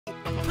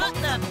put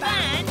the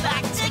band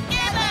back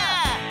together!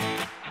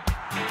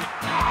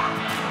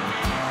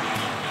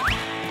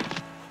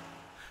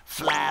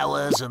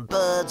 Flowers and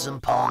birds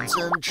and ponds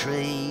and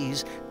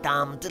trees,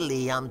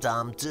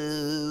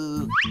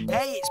 dum-de-lee-dum-dum-doo.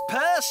 Hey, it's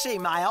Percy,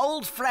 my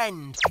old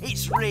friend.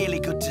 It's really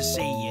good to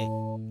see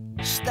you.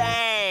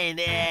 Stan,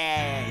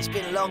 yeah, it's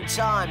been a long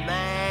time,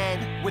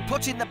 man. We're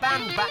putting the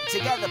band back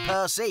together,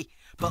 Percy,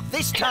 but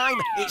this time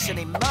it's an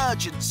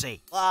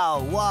emergency.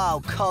 Oh,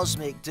 wow,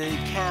 Cosmic, dude,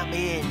 count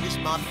me in.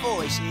 My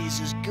voice is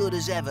as good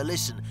as ever.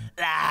 Listen.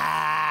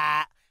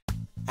 Ah!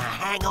 Now,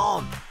 hang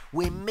on.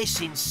 We're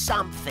missing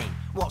something.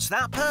 What's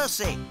that,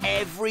 Percy?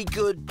 Every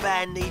good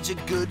band needs a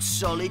good,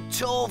 solid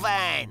tour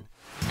van.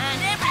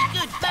 And every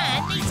good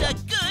band needs a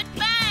good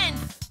band!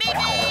 Beep,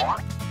 beep.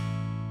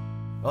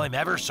 I'm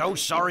ever so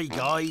sorry,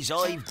 guys.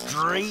 I've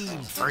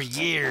dreamed for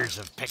years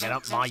of picking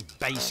up my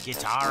bass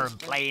guitar and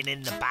playing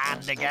in the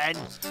band again.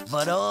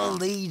 But all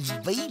these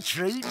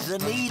beetroots are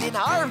needing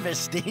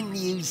harvesting,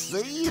 you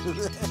see.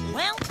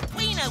 Well,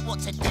 we know what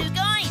to do,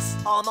 guys.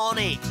 I'm on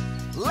it.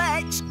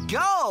 Let's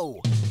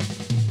go!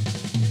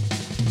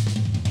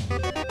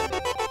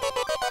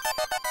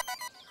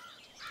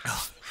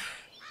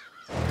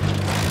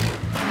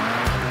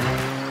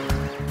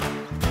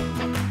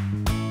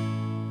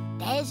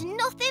 There's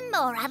nothing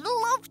more I'd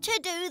love to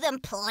do than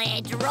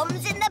play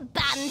drums in the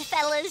band,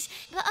 fellas.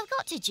 But I've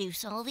got to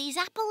juice all these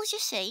apples, you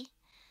see.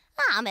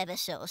 I'm ever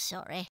so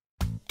sorry.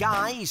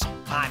 Guys,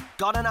 I've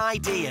got an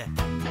idea.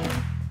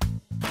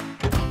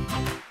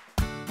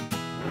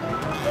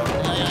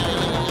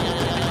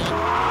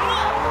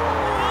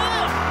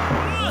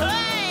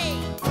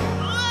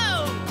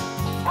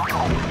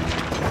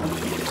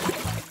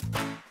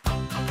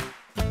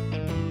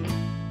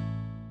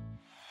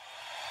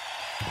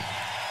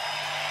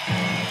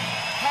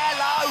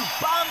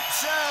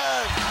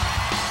 Bumpton!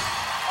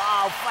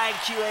 Oh,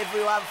 thank you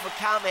everyone for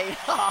coming.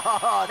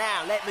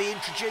 Now, let me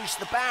introduce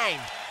the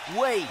band.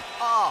 We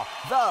are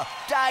the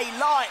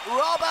Daylight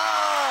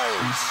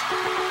Robbers!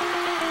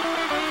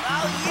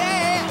 Oh,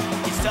 yeah!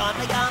 It's time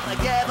to come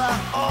together.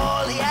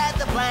 Olly had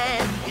the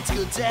plan. It's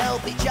good to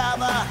help each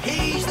other.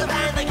 He's the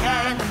man that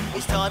can.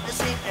 It's time to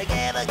sing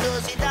together,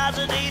 cause it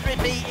doesn't need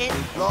repeating.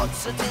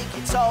 Lots of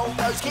tickets sold,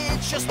 those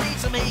kids just need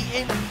some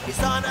eating. It's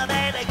time to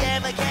band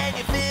together, can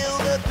you feel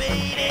the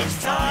beat?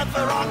 It's time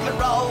for rock and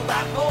roll,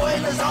 that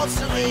boiler's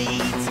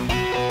obsolete.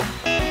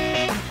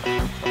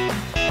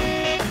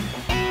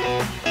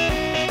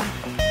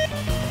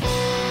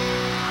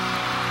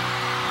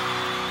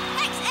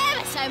 Thanks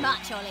ever so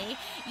much, Olly.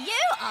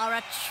 You are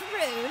a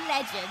true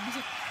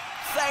legend.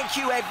 Thank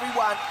you,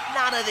 everyone.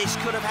 None of this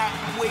could have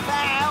happened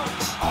without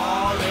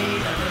Olly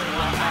the Little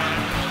White Man.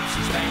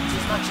 He spends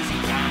as much as he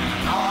can.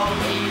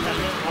 Olly the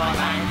Little White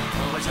Man,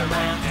 always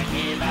around to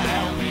give a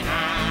helping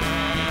hand.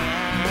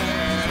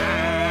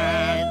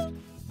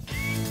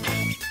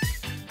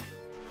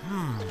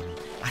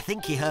 I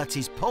think he hurt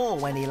his paw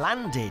when he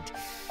landed.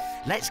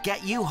 Let's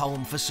get you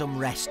home for some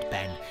rest,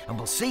 Ben, and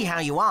we'll see how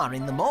you are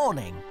in the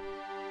morning.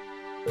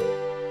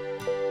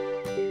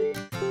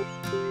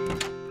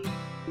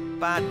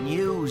 Bad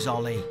news,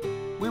 Olly.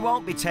 We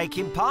won't be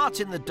taking part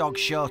in the dog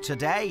show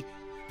today.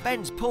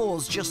 Ben's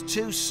paw's just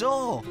too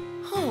sore.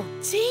 Oh,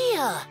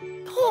 dear.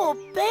 Poor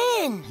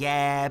Ben.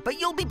 Yeah, but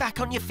you'll be back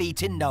on your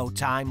feet in no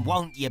time,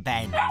 won't you,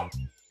 Ben?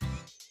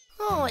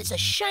 Oh, it's a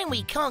shame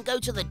we can't go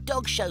to the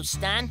dog show,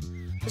 Stan.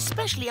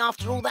 Especially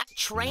after all that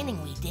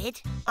training we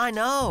did. I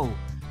know,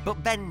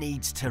 but Ben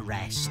needs to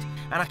rest.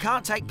 And I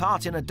can't take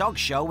part in a dog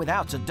show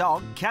without a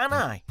dog, can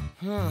I?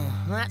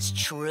 That's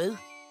true.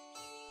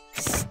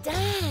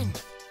 Stan,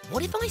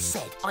 what if I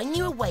said I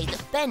knew a way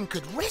that Ben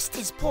could rest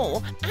his paw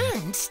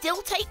and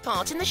still take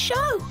part in the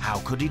show? How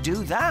could he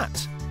do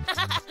that?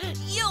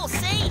 You'll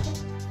see.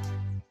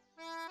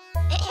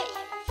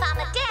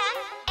 Farmer Dan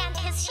and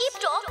his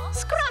sheepdog,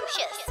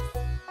 Scrumptious.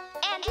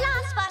 And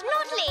last but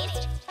not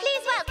least,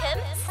 please welcome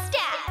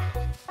Stan.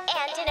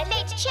 And in a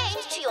late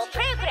change to your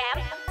program,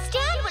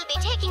 Stan will be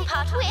taking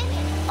part with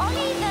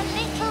Olly the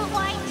Little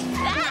White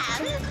Band.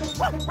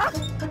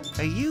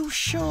 Are you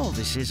sure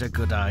this is a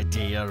good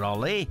idea,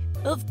 Olly?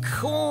 Of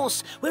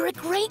course, we're a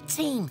great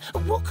team.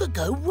 What could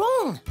go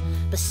wrong?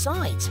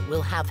 Besides,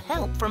 we'll have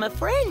help from a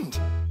friend.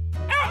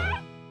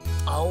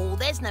 Oh,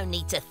 there's no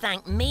need to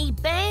thank me,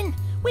 Ben.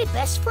 We're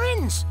best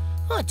friends.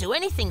 I'd do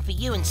anything for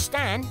you and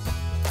Stan.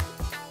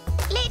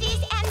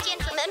 Ladies and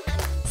gentlemen,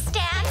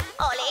 Stan,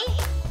 Olly,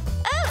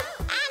 oh,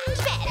 and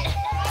Ben.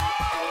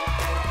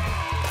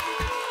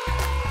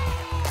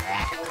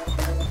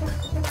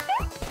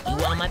 You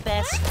are my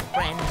best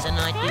friends and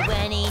I'd do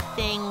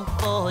anything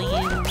for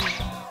you.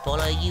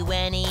 Follow you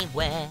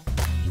anywhere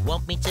you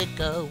want me to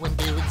go and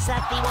do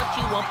exactly what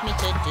you want me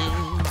to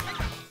do.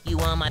 You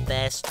are my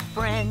best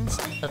friends,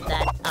 of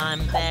that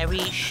I'm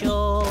very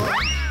sure.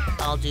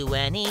 I'll do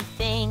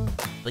anything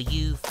for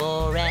you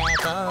forevermore.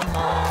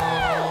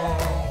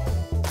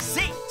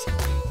 Sit!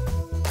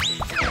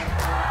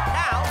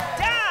 Now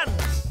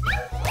dance!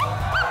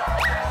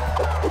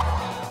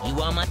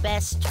 You are my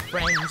best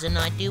friends and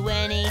I'd do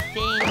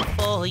anything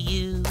for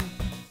you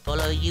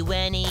follow you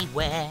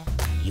anywhere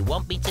you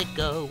want me to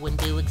go and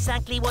do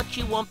exactly what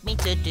you want me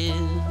to do. You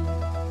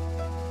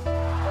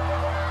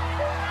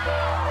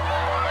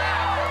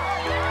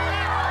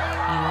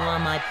are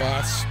my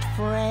best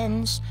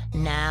friends,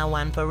 now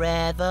and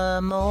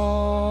forevermore.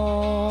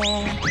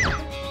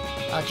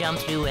 I'll jump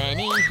through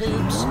any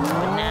hoops,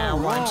 but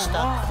now I'm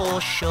stuck for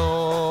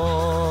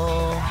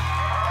sure.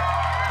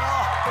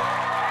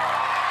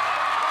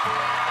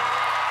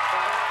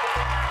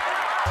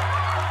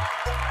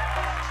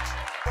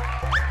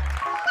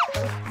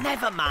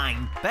 Never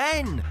mind,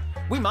 Ben.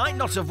 We might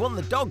not have won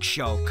the Dog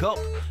Show Cup,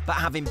 but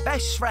having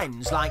best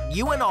friends like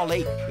you and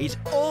Ollie is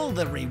all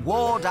the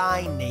reward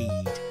I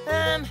need.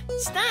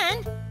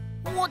 Stan,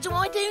 what do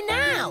I do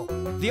now?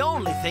 The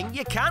only thing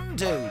you can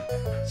do.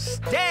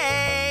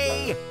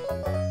 Stay!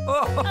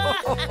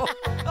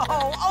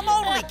 Oh, I'm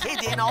only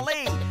kidding,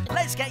 Ollie.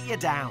 Let's get you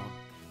down.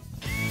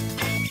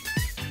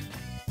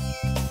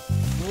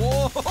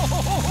 Whoa!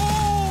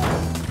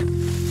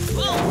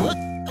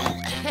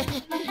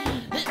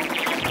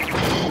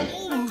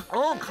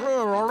 All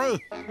clear,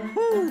 Ollie.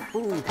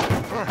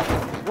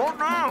 What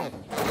now?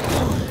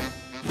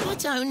 I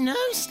don't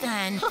know,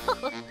 Stan.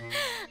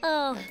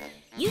 Oh,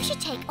 you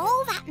should take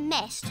all that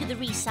mess to the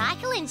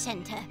recycling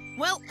centre.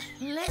 Well,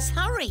 let's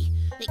hurry.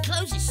 It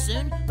closes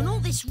soon, and all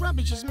this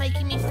rubbish is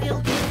making me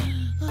feel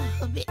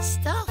a bit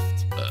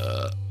stuffed.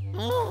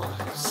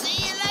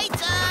 See you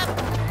later!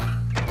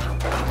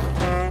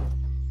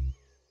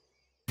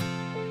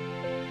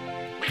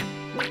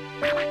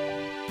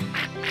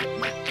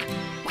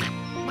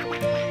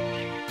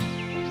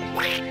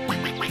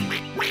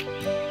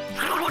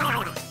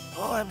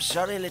 Oh, I'm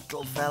sorry,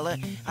 little fella.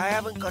 I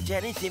haven't got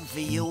anything for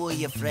you or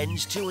your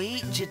friends to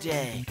eat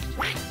today.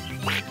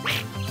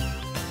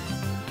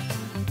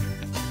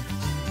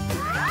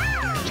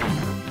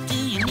 Do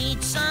you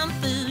need some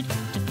food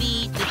to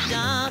feed the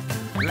dog?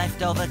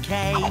 Leftover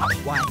cake?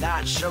 Why,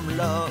 that's some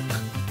luck.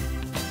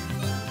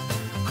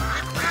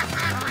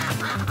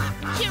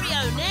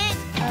 Cheerio, Ned!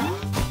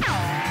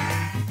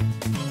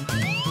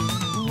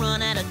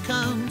 Run out of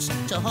cones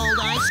to hold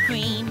ice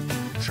cream.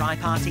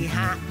 Tri-party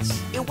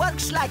hats. It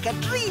works like a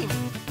dream.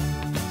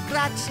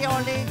 Grazie,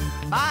 Ollie.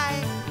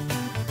 Bye.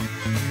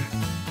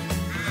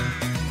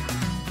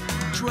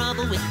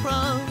 Trouble with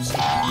crows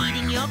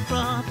eating your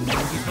crop.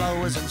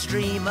 Blowers and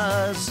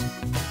streamers.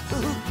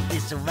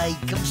 This'll make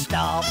them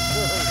stop.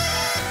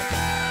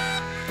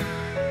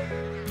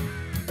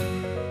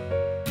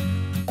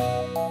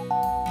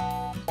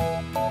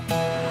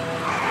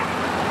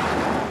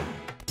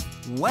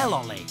 Well,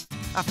 Ollie,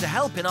 after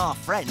helping our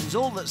friends,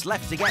 all that's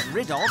left to get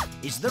rid of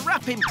is the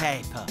wrapping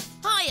paper.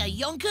 Hiya,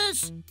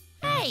 Yonkers.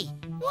 Hey,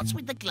 what's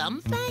with the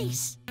glum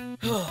face?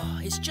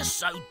 It's just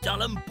so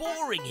dull and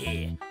boring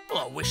here.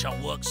 I wish I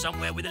worked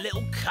somewhere with a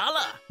little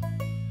colour.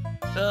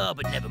 Oh,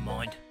 but never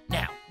mind.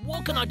 Now,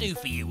 what can I do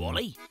for you,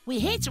 Ollie? We're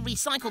here to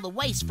recycle the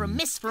waste from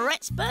Miss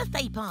Florette's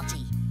birthday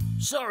party.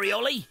 Sorry,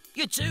 Ollie,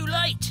 you're too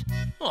late.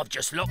 I've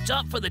just locked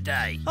up for the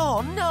day.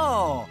 Oh,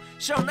 no!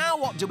 So now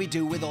what do we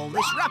do with all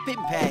this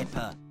wrapping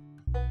paper?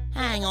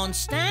 Hang on,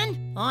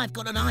 Stan. I've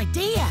got an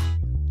idea.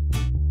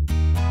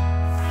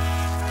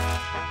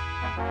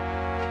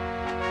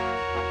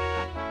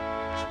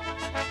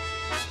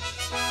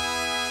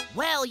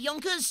 Well,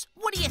 Yonkers,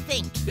 what do you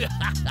think?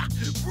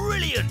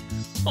 Brilliant!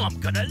 I'm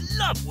gonna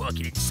love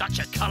working in such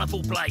a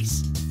colourful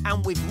place.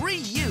 And we've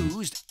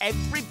reused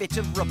every bit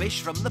of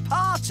rubbish from the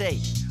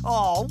party.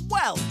 Oh,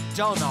 well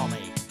done,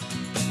 Ollie.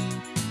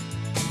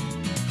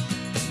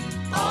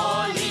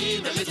 Ollie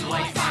the Little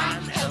White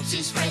Man helps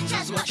his friends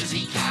as much as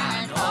he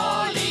can.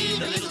 Ollie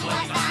the Little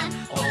White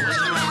Man, always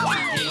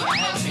around to give a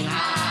helping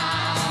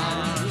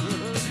hand.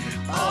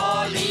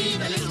 Ollie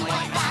the Little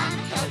White Man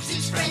helps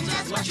his friends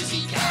as much as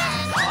he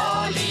can.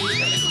 Ollie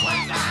the Little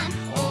White Man,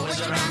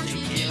 always around to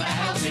give a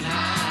helping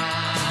hand.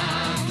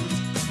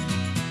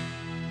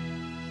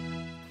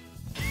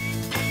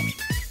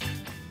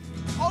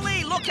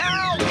 Ollie, look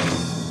out!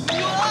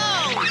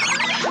 Whoa!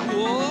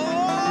 Whoa!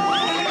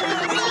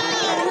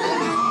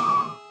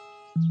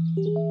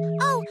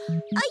 Oh,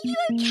 are you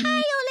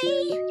okay,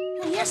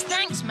 Ollie? Yes,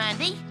 thanks,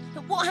 Mandy.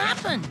 What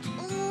happened?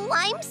 Oh,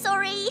 I'm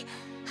sorry.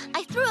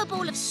 I threw a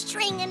ball of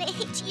string and it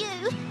hit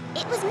you.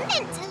 It was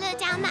meant to lure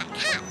down that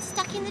cat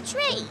stuck in the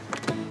tree.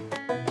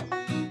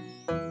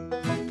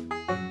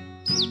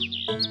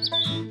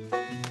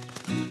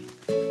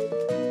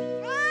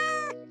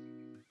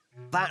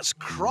 That's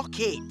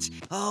Crockett.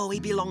 Oh, he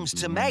belongs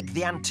to Meg,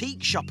 the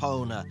antique shop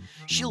owner.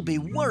 She'll be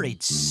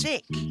worried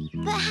sick.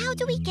 But how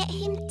do we get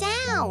him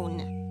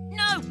down?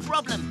 No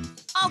problem.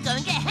 I'll go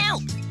and get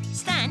help.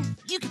 Stan,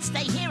 you can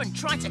stay here and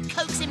try to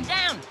coax him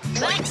down.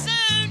 Back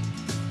soon!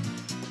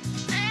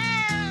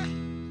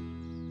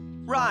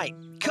 Right,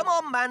 come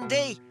on,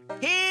 Mandy.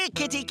 Here,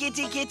 kitty,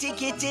 kitty, kitty,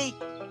 kitty.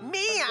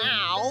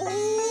 Meow.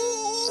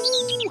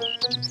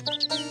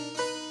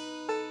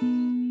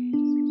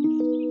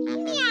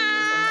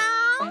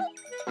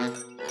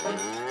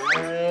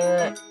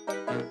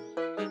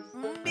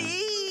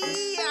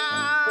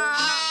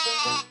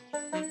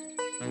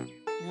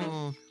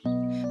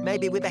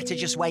 Maybe we better better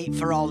just wait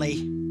for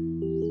Olly.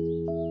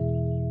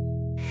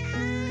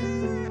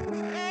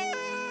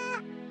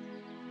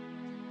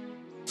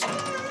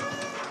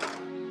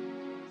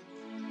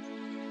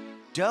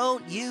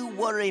 Don't you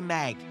worry,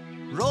 Meg.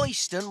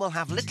 Royston will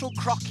have little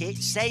Crockett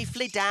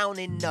safely down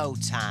in no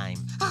time.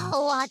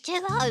 Oh, I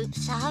do hope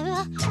so.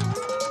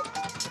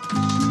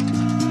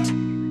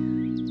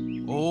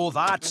 Oh,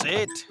 that's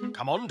it.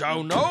 Come on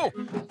down now.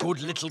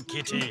 Good little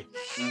kitty.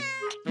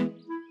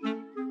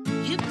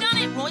 You've done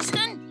it,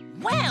 Royston.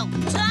 Well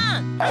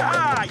done.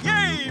 Ah,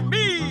 yay,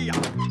 me!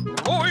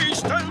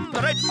 Royston,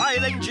 the red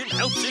fire engine,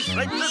 helps his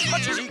friends as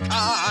much as he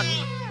can.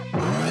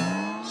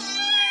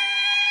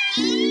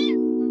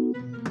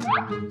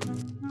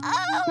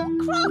 Oh,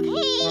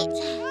 Crockett!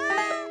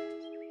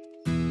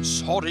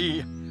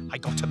 Sorry, I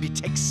got a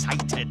bit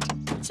excited.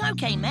 It's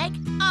OK, Meg.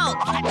 I'll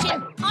catch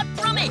him. I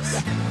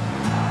promise.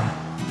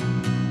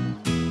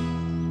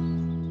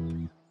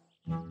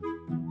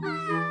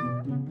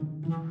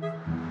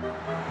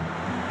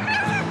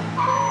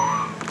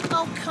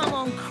 Oh, come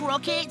on,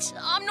 Crockett.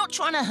 I'm not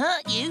trying to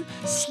hurt you.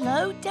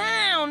 Slow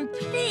down,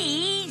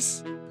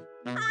 please.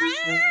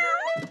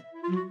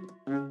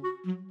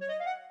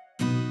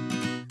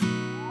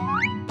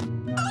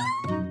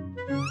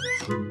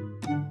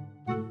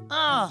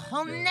 Oh,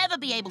 I'll never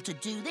be able to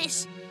do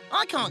this.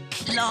 I can't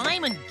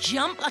climb and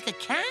jump like a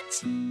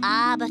cat.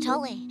 Ah, but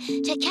Olly,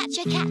 to catch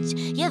a cat,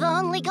 you've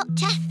only got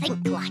to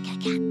think like a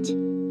cat.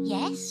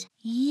 Yes?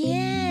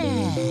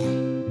 Yeah.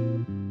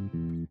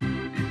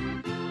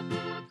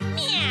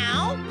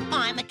 Meow.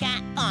 I'm a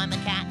cat, and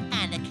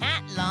a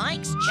cat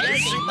likes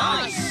chasing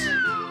mice.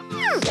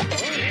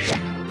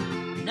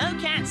 No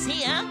cats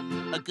here.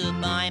 A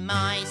goodbye,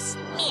 mice.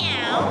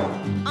 Meow.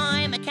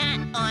 I'm a cat,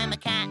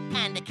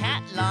 and a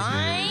cat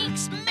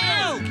likes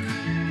milk.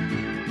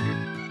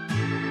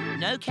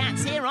 No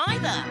cats here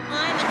either.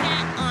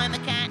 I'm a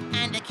cat,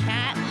 and a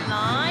cat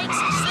likes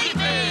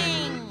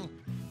sleeping.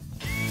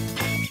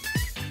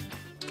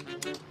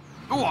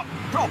 What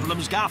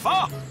problems,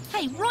 Gaffer?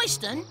 Hey,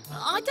 Royston,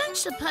 I don't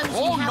suppose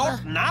Oh, you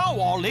have not now,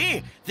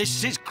 Olly.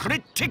 This is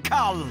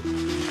critical.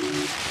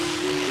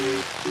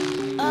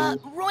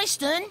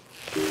 Royston?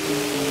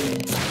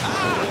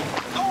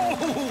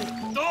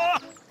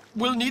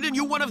 We'll need a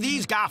new one of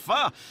these,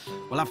 Gaffer.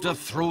 We'll have to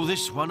throw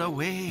this one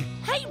away.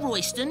 Hey,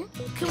 Royston,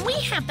 can we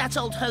have that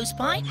old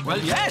hosepipe? Well,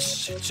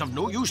 yes. It's of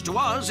no use to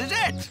us, is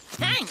it?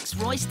 Thanks,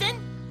 Royston.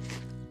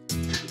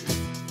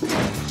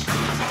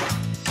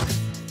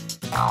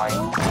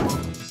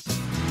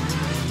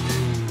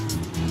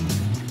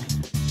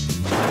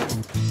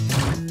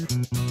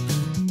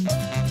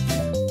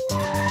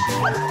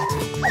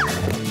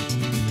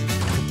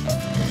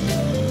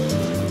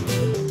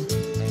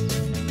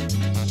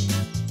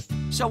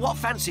 So what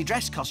fancy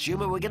dress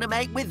costume are we going to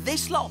make with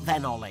this lot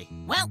then, Olly?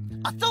 Well,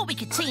 I thought we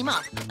could team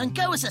up and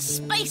go as a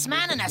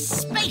spaceman and a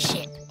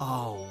spaceship.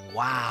 Oh,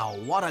 wow.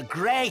 What a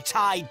great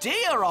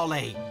idea,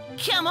 Olly.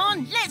 Come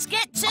on, let's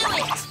get to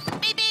it.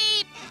 Beep,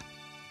 beep.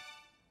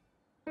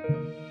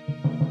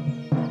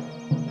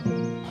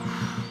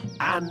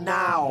 And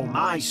now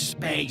my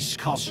space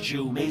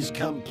costume is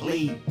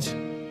complete.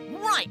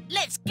 Right,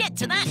 let's get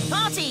to that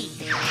party.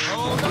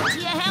 Hold on to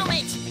your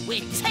helmet.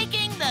 We're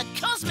taking the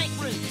cosmic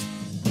route.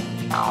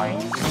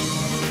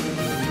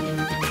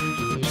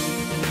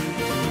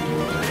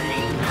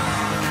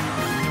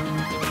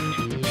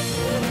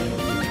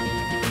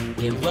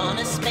 We're on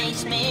a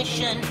space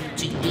mission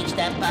to reach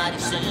that party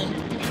soon.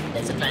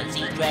 There's a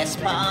fancy dress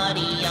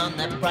party on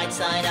the bright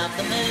side of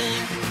the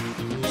moon.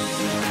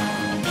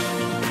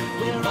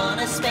 We're on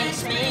a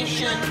space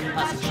mission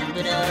past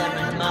Jupiter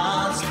and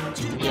Mars.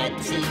 To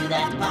get to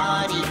that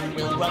party,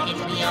 we'll rocket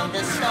beyond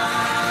the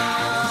stars.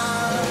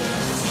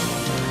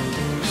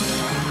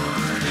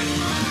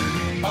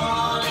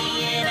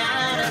 Olly in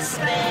outer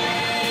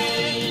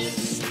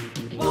space.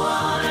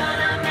 What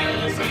an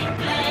amazing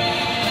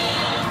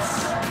place.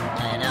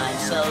 And I'm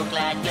so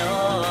glad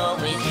you're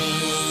with me.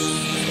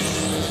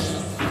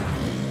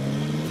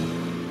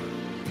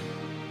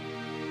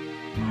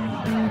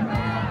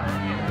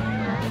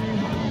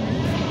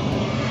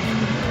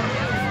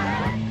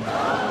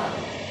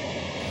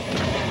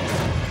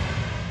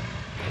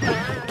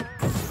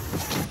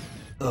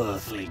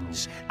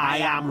 Earthlings, I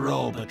am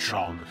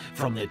Robotron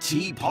from the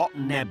Teapot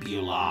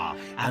Nebula,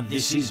 and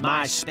this is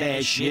my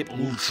spaceship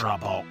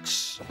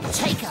Ultrabox.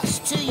 Take us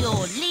to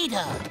your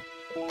leader.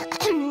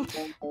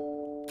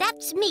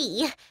 That's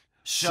me.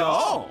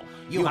 So,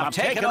 you have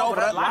taken over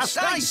at last,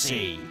 I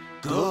see.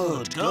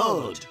 Good,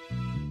 good.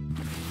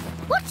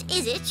 What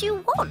is it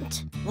you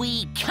want?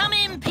 We come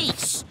in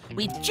peace.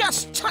 We've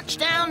just touched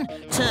down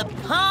to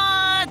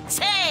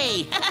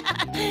party.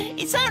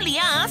 It's only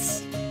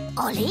us.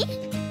 Olly?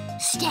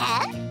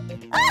 Stan?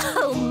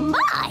 Oh,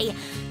 my!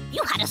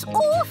 You had us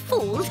all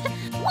fooled.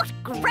 What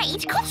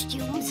great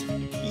costumes.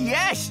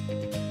 Yes,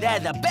 they're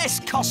the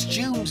best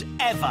costumes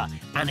ever,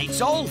 and it's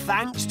all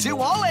thanks to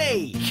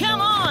Olly. Come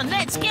on,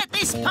 let's get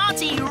this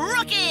party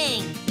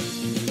rocking.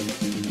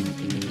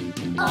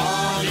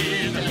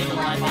 Olly the little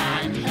white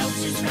man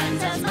helps his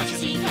friends as much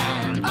as he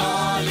can.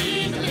 Olly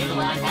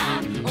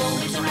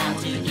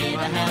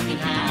a helping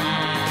hand.